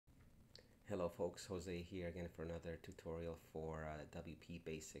Hello folks, Jose here again for another tutorial for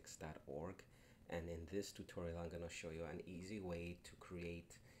wpbasics.org, and in this tutorial I'm going to show you an easy way to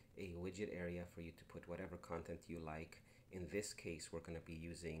create a widget area for you to put whatever content you like. In this case we're going to be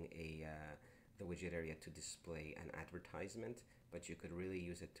using the widget area to display an advertisement, but you could really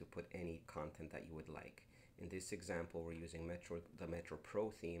use it to put any content that you would like. In this example we're using the Metro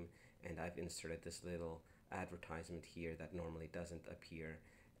Pro theme, and I've inserted this little advertisement here that normally doesn't appear,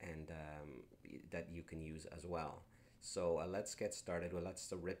 and that you can use as well. So let's get started. Well,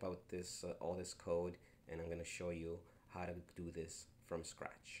 let's rip out this all this code, and I'm going to show you how to do this from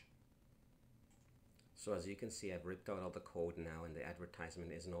scratch. So as you can see, I've ripped out all the code now, and the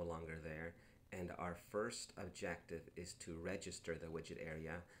advertisement is no longer there. And our first objective is to register the widget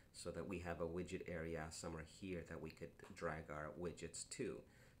area so that we have a widget area somewhere here that we could drag our widgets to.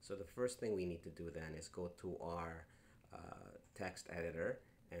 So the first thing we need to do then is go to our text editor,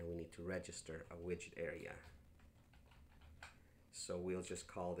 and we need to register a widget area. So we'll just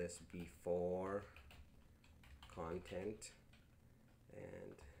call this before content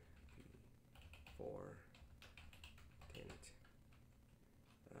and before content.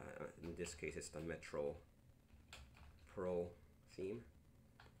 In this case it's the Metro Pro theme.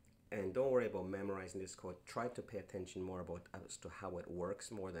 And don't worry about memorizing this code. Try to pay attention more as to how it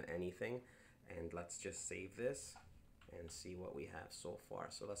works more than anything. And let's just save this and see what we have so far.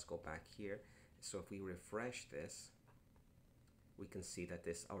 So let's go back here. So if we refresh this, we can see that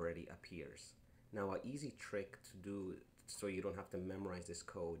this already appears. Now, an easy trick to do so you don't have to memorize this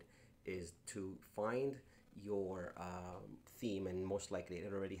code is to find your theme, and most likely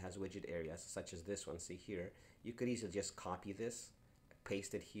it already has widget areas such as this one. See here, you could easily just copy this,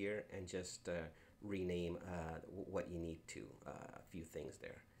 paste it here, and just rename what you need to, a few things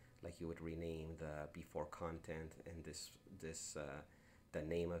there. Like you would rename the before content and the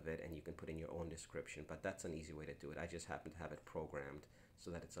name of it, and you can put in your own description, but that's an easy way to do it. I just happen to have it programmed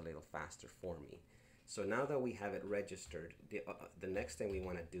so that it's a little faster for me. So now that we have it registered, the next thing we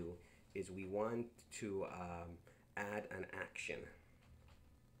want to do is we want to add an action.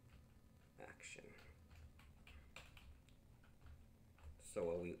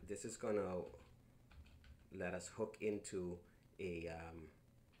 So this is going to let us hook into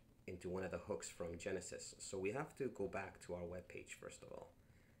into one of the hooks from Genesis. So we have to go back to our web page first of all,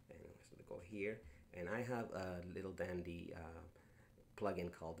 and so to go here, and I have a little dandy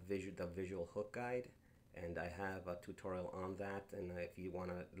plugin called the Visual Hook Guide, and I have a tutorial on that, and if you want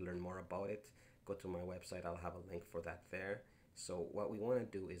to learn more about it, go to my website. I'll have a link for that there. So what we want to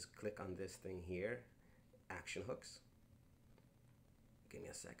do is click on this thing here, action hooks. Give me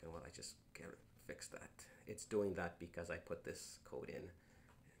a second while I just fix that. It's doing that because I put this code in,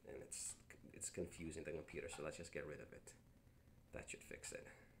 and it's confusing the computer, so let's just get rid of it. That should fix it.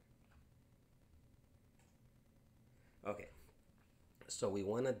 Okay, so we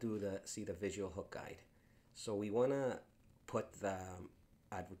want to do the visual hook guide. So we want to put the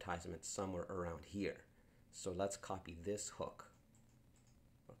advertisement somewhere around here. So let's copy this hook.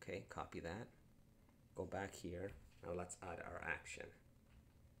 Okay, copy that. Go back here. Now let's add our action.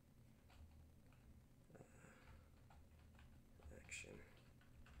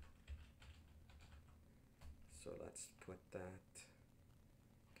 So let's put that,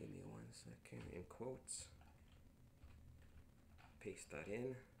 give me 1 second, in quotes, paste that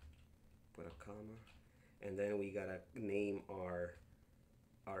in, put a comma, and then we gotta name our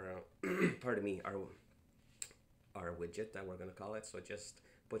pardon me, our widget that we're gonna call it. So just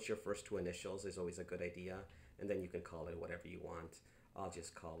put your first two initials is always a good idea, and then you can call it whatever you want. I'll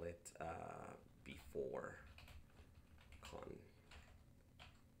just call it before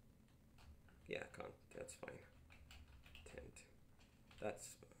that's fine.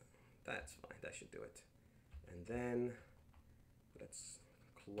 That's fine. That should do it. And then let's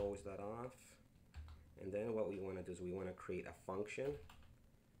close that off. And then what we want to do is we want to create a function.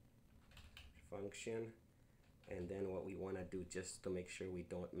 And then what we want to do, just to make sure we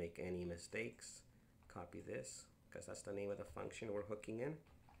don't make any mistakes, copy this because that's the name of the function we're hooking in.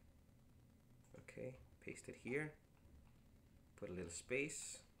 Okay, paste it here. Put a little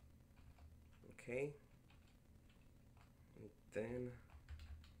space. Okay. And then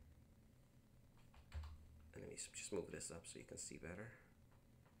let me just move this up so you can see better.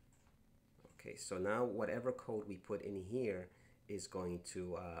 Okay, so now whatever code we put in here is going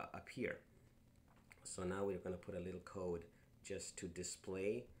to appear. So now we're going to put a little code just to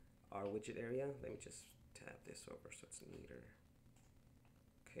display our widget area. Let me just tab this over so it's neater.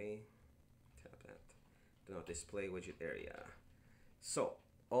 Okay, tap that. Now display widget area. So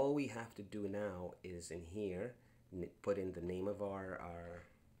all we have to do now is in here put in the name of our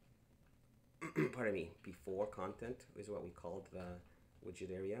pardon me, before content is what we called the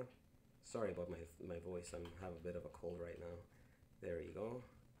widget area. Sorry about my voice, I have a bit of a cold right now. There you go.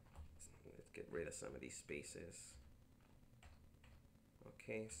 Let's get rid of some of these spaces.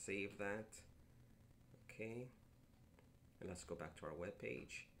 Okay, save that. Okay, and let's go back to our web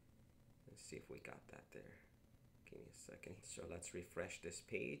page and see if we got that there. Give me a second. So let's refresh this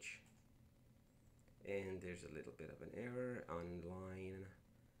page, and there's a little bit of an error on line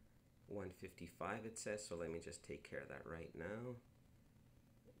 155 it says, so let me just take care of that right now.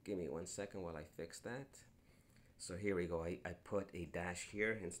 Give me 1 second while I fix that. So here we go. I put a dash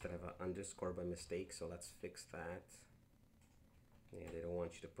here instead of an underscore by mistake, so let's fix that. Yeah, they don't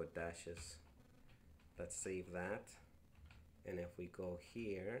want you to put dashes. Let's save that. And if we go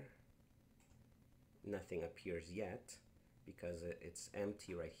here, nothing appears yet because it's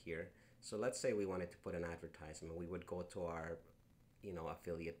empty right here. So let's say we wanted to put an advertisement. We would go to our,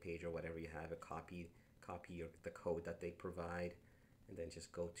 affiliate page or whatever you have, copy the code that they provide, and then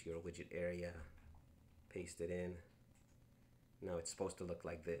just go to your widget area, paste it in. Now it's supposed to look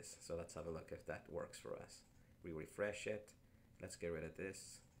like this. So let's have a look if that works for us. We refresh it. Let's get rid of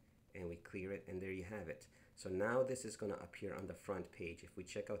this, and we clear it, and there you have it. So now this is going to appear on the front page. If we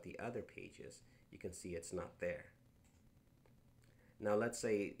check out the other pages, you can see it's not there. Now let's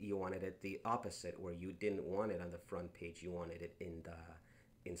say you wanted it the opposite, where you didn't want it on the front page, you wanted it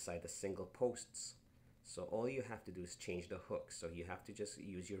inside the single posts. So all you have to do is change the hook. So you have to just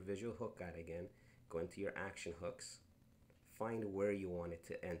use your visual hook guide again, go into your action hooks, find where you want it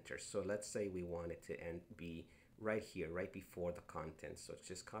to enter. So let's say we want it to be right here, right before the content. So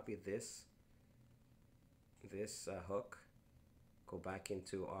just copy this hook, go back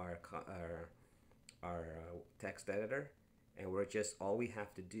into our text editor, and all we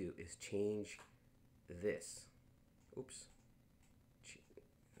have to do is change this. Oops.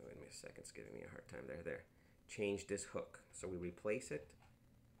 Wait a second, it's giving me a hard time there. Change this hook. So we replace it.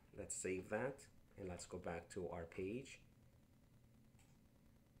 Let's save that, and let's go back to our page.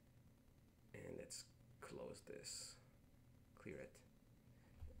 And let's close this, clear it.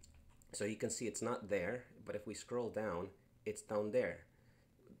 So you can see it's not there, but if we scroll down, it's down there.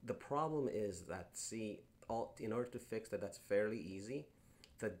 The problem is that, in order to fix that, that's fairly easy.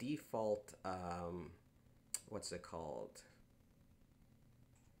 The default, what's it called?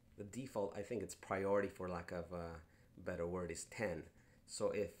 The default, I think it's priority for lack of a better word, is 10.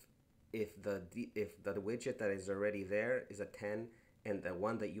 So if the widget that is already there is a 10, and the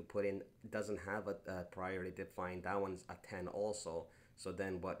one that you put in doesn't have a priority defined, that one's a 10 also. So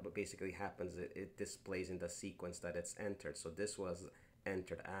then what basically happens, it displays in the sequence that it's entered. So this was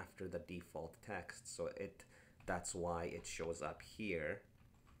entered after the default text. So that's why it shows up here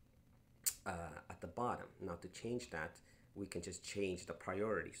at the bottom. Now to change that, we can just change the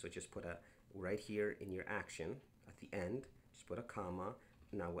priority. So just put right here in your action at the end, just put a comma.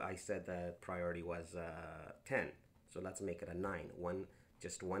 Now I said the priority was 10. So let's make it a 9,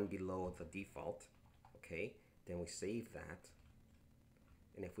 just one below the default. Okay, then we save that.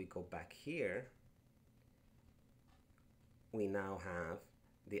 And if we go back here, we now have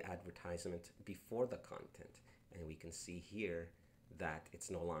the advertisement before the content. And we can see here that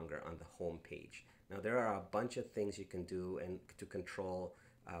it's no longer on the home page. Now there are a bunch of things you can do and to control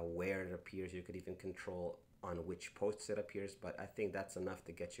where it appears. You could even control on which posts it appears, but I think that's enough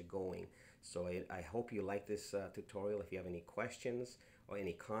to get you going. So I hope you like this tutorial. If you have any questions or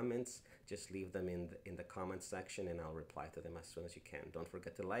any comments, just leave them in the comment section, and I'll reply to them as soon as you can. Don't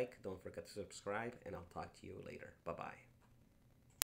forget to like, don't forget to subscribe, and I'll talk to you later. Bye-bye.